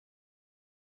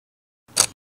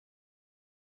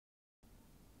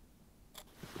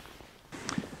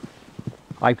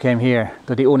I came here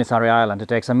to the Unisari Island to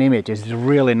take some images. It's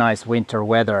really nice winter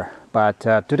weather, but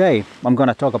today I'm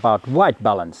gonna talk about white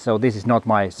balance. So this is not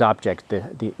my subject,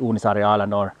 the Unisari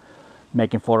Island or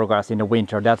making photographs in the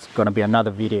winter. That's gonna be another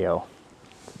video.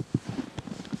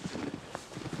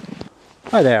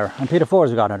 Hi there, I'm Peter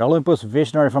Forsgården, Olympus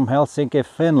Visionary from Helsinki,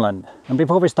 Finland. And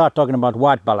before we start talking about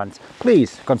white balance,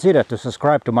 please consider to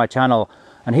subscribe to my channel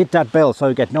and hit that bell so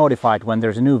you get notified when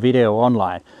there's a new video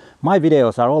online. My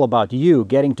videos are all about you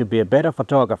getting to be a better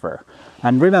photographer.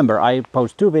 And remember, I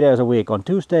post 2 videos a week on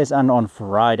Tuesdays and on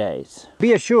Fridays.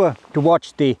 Be sure to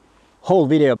watch the whole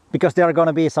video because there are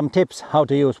gonna be some tips how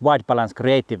to use white balance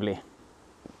creatively.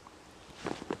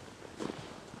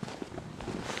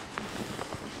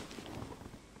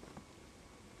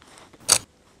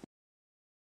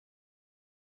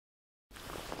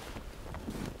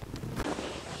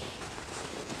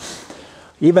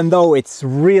 Even though it's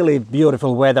really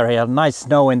beautiful weather here, nice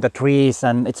snow in the trees,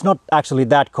 and it's not actually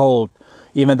that cold,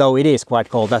 even though it is quite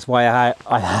cold. That's why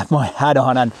I have my hat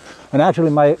on, and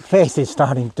actually my face is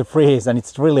starting to freeze, and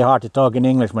it's really hard to talk in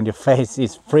English when your face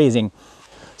is freezing.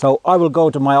 So I will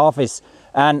go to my office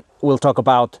and we'll talk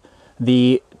about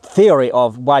the theory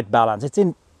of white balance.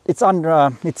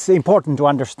 It's important to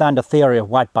understand the theory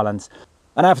of white balance.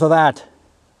 And after that,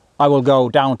 I will go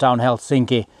downtown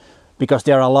Helsinki, because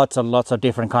there are lots and lots of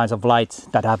different kinds of lights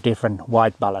that have different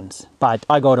white balance. But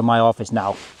I go to my office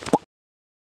now.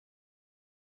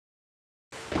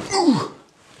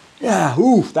 Yeah,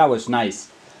 that was nice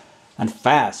and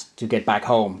fast to get back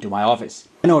home to my office.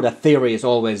 I know that theory is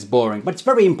always boring, but it's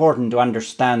very important to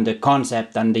understand the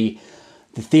concept and the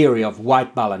theory of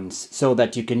white balance so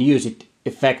that you can use it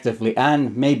effectively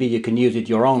and maybe you can use it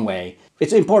your own way.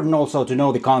 It's important also to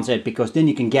know the concept because then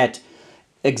you can get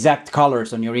exact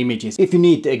colors on your images. If you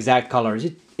need the exact colors,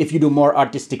 if you do more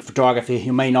artistic photography,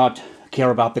 you may not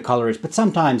care about the colors, but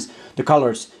sometimes the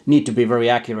colors need to be very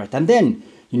accurate, and then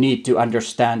you need to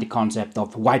understand the concept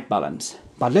of white balance.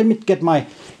 But let me get my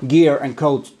gear and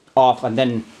coat off, and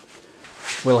then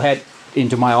we'll head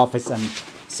into my office and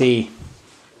see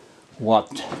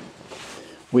what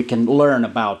we can learn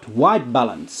about white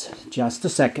balance. Just a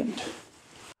second.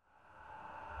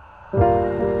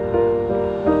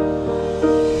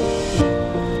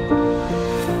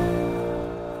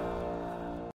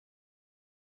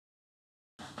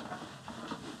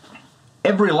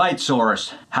 Every light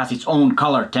source has its own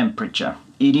color temperature.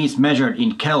 It is measured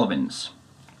in kelvins.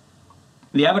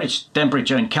 The average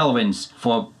temperature in kelvins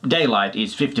for daylight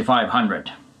is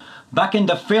 5500. Back in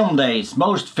the film days,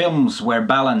 most films were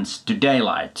balanced to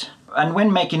daylight. And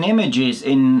when making images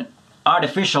in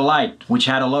artificial light, which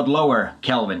had a lot lower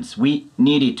kelvins, we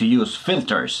needed to use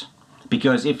filters.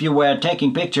 Because if you were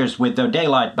taking pictures with the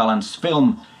daylight balanced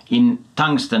film in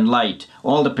tungsten light,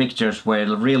 all the pictures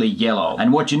were really yellow,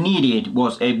 and what you needed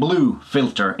was a blue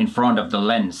filter in front of the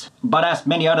lens. But as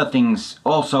many other things,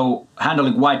 also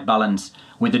handling white balance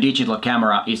with the digital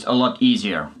camera is a lot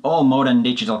easier. All modern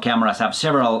digital cameras have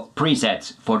several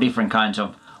presets for different kinds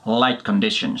of light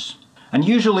conditions. And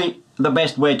usually the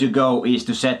best way to go is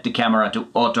to set the camera to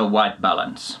auto white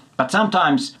balance. But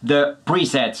sometimes the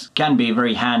presets can be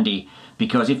very handy,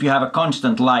 because if you have a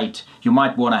constant light, you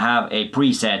might want to have a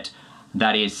preset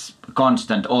that is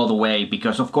constant all the way,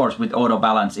 because of course with auto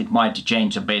balance it might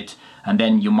change a bit and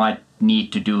then you might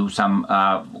need to do some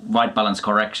white balance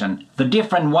correction. The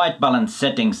different white balance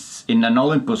settings in an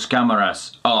Olympus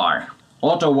cameras are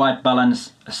auto white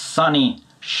balance, sunny,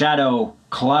 shadow,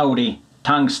 cloudy,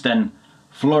 tungsten,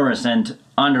 fluorescent,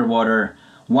 underwater,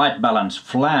 white balance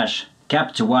flash,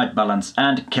 capture white balance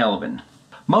and Kelvin.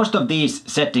 Most of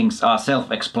these settings are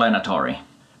self-explanatory.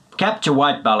 Capture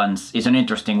white balance is an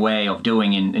interesting way of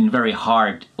doing in very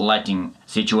hard lighting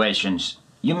situations.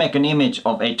 You make an image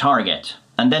of a target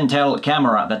and then tell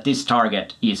camera that this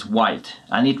target is white,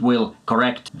 and it will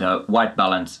correct the white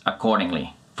balance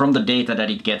accordingly from the data that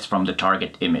it gets from the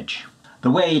target image.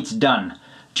 The way it's done: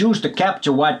 choose the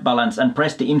capture white balance and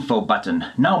press the info button.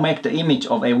 Now make the image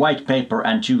of a white paper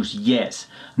and choose yes.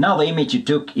 Now the image you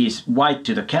took is white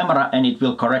to the camera and it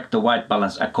will correct the white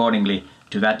balance accordingly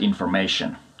to that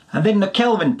information. And then the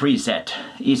Kelvin preset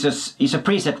is a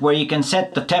preset where you can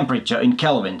set the temperature in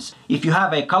kelvins. If you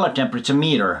have a color temperature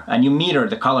meter and you meter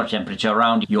the color temperature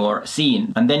around your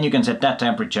scene, and then you can set that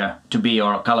temperature to be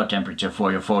your color temperature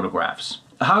for your photographs.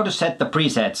 How to set the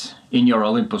presets in your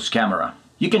Olympus camera?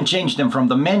 You can change them from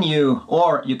the menu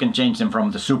or you can change them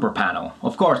from the super panel.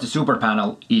 Of course, the super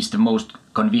panel is the most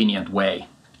convenient way.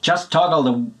 Just toggle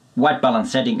the white balance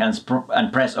setting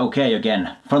and press OK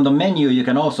again. From the menu you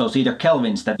can also see the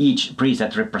kelvins that each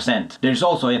preset represents. There's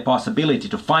also a possibility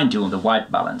to fine-tune the white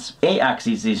balance.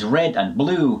 A-axis is red and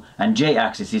blue and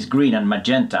J-axis is green and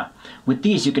magenta. With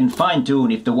these you can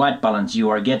fine-tune if the white balance you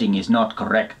are getting is not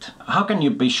correct. How can you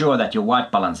be sure that your white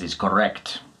balance is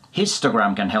correct?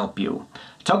 Histogram can help you.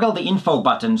 Toggle the info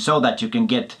button so that you can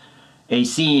get a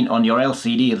scene on your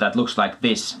LCD that looks like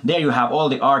this. There you have all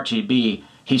the RGB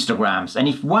histograms, and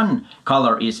if one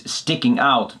color is sticking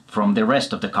out from the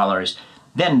rest of the colors,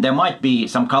 then there might be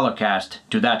some color cast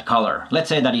to that color. Let's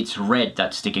say that it's red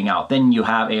that's sticking out, then you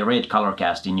have a red color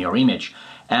cast in your image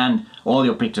and all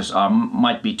your pictures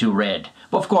might be too red.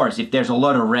 Of course, if there's a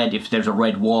lot of red, if there's a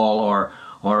red wall or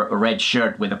a red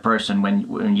shirt with a person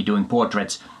when you're doing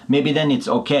portraits, maybe then it's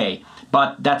okay.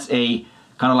 But that's a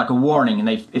kind of like a warning, and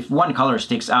if one color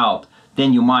sticks out,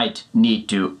 then you might need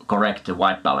to correct the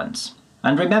white balance.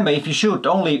 And remember, if you shoot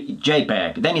only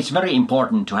JPEG, then it's very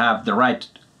important to have the right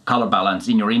color balance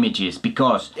in your images,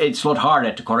 because it's a lot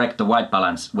harder to correct the white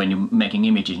balance when you're making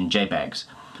images in JPEGs,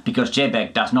 because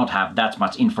JPEG does not have that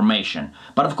much information.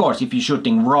 But of course, if you're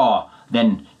shooting RAW,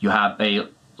 then you have a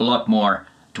lot more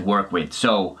to work with.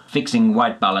 So fixing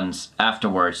white balance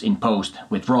afterwards in post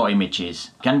with RAW images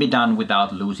can be done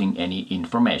without losing any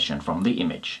information from the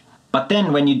image. But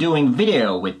then when you're doing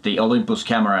video with the Olympus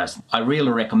cameras, I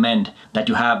really recommend that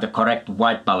you have the correct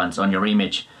white balance on your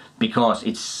image, because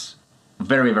it's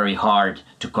very hard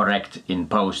to correct in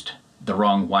post the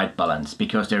wrong white balance,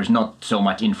 because there's not so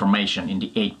much information in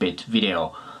the 8-bit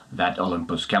video that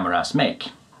Olympus cameras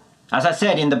make. As I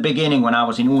said in the beginning when I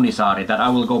was in Unisaari, that I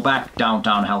will go back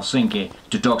downtown Helsinki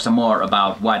to talk some more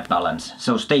about white balance.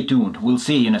 So stay tuned, we'll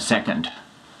see you in a second.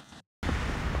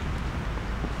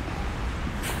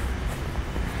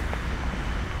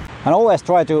 And always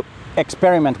try to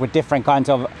experiment with different kinds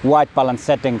of white balance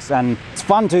settings, and it's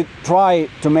fun to try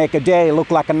to make a day look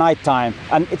like a nighttime,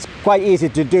 and it's quite easy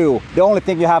to do. The only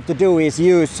thing you have to do is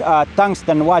use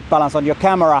tungsten white balance on your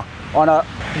camera on a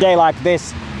day like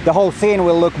this. The whole scene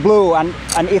will look blue, and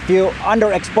if you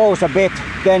underexpose a bit,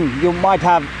 then you might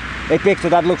have a picture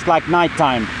that looks like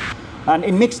nighttime. And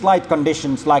in mixed light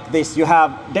conditions like this, you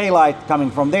have daylight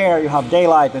coming from there, you have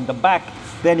daylight in the back,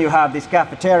 then you have this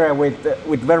cafeteria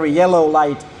with very yellow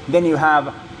light, then you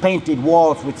have painted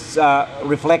walls which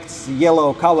reflects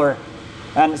yellow color.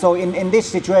 And so in these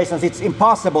situations it's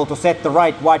impossible to set the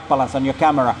right white balance on your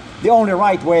camera. The only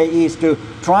right way is to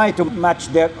try to match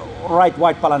the right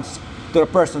white balance to a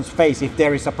person's face if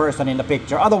there is a person in the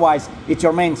picture. Otherwise it's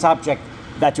your main subject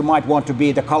that you might want to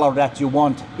be the color that you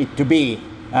want it to be.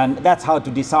 And that's how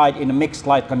to decide in mixed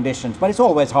light conditions. But it's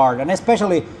always hard, and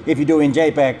especially if you do in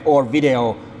JPEG or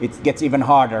video, it gets even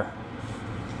harder.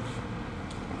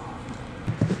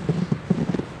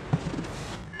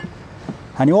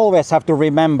 And you always have to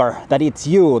remember that it's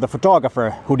you, the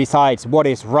photographer, who decides what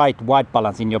is right white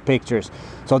balance in your pictures.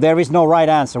 So there is no right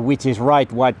answer which is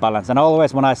right white balance. And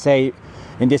always when I say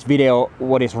in this video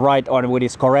what is right or what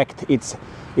is correct,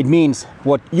 it means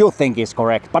what you think is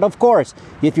correct. But of course,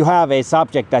 if you have a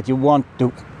subject that you want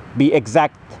to be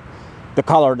exact the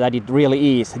color that it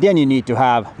really is, then you need to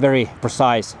have very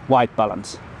precise white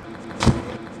balance.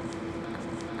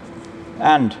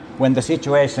 And when the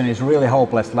situation is really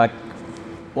hopeless, like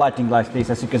lighting like this,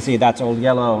 as you can see, that's all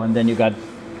yellow, and then you got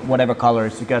whatever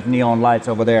colors, you got neon lights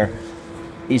over there,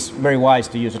 it's very wise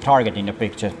to use a target in your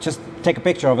picture. Just take a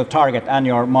picture of the target and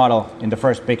your model in the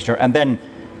first picture, and then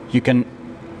you can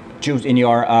choose in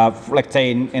your, let's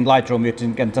say in Lightroom,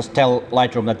 you can just tell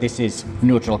Lightroom that this is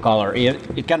neutral color.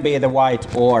 It can be either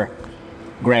white or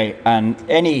gray, and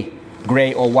any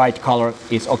gray or white color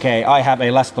is okay. I have a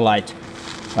Lastolite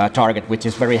target, which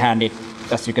is very handy.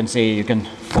 As you can see, you can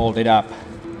fold it up.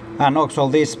 And also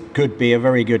this could be a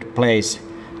very good place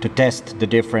to test the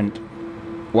different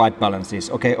white balances.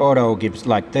 Okay, auto gives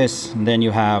like this, and then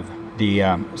you have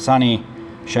the sunny,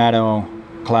 shadow,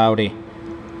 cloudy,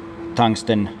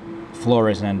 tungsten,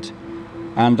 fluorescent.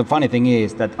 And the funny thing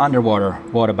is that underwater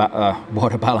water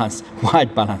balance,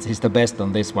 white balance is the best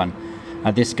on this one.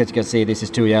 And this, as you can see, this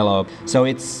is too yellow. So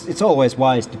it's always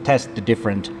wise to test the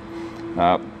different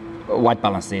white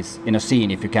balances in a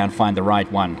scene if you can't find the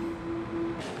right one.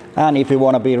 And if you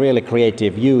want to be really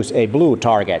creative, use a blue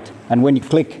target. And when you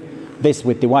click this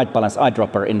with the white balance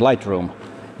eyedropper in Lightroom,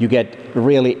 you get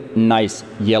really nice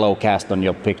yellow cast on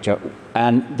your picture,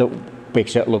 and the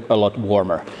picture look a lot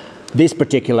warmer. This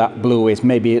particular blue is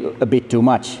maybe a bit too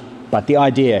much, but the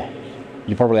idea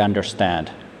you probably understand.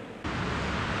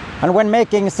 And when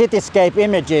making cityscape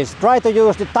images, try to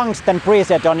use the tungsten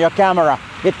preset on your camera.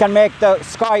 It can make the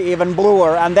sky even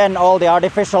bluer, and then all the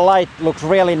artificial light looks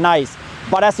really nice.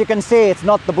 But as you can see, it's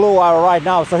not the blue hour right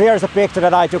now, so here's a picture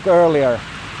that I took earlier.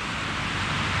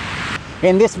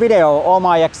 In this video, all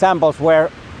my examples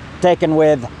were taken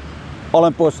with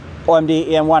Olympus OMD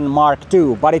EM1 Mark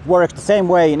II, but it works the same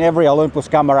way in every Olympus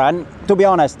camera, and to be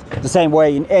honest, the same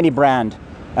way in any brand.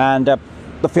 And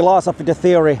the philosophy, the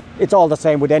theory, it's all the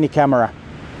same with any camera.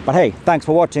 But hey, thanks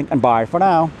for watching and bye for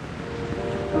now.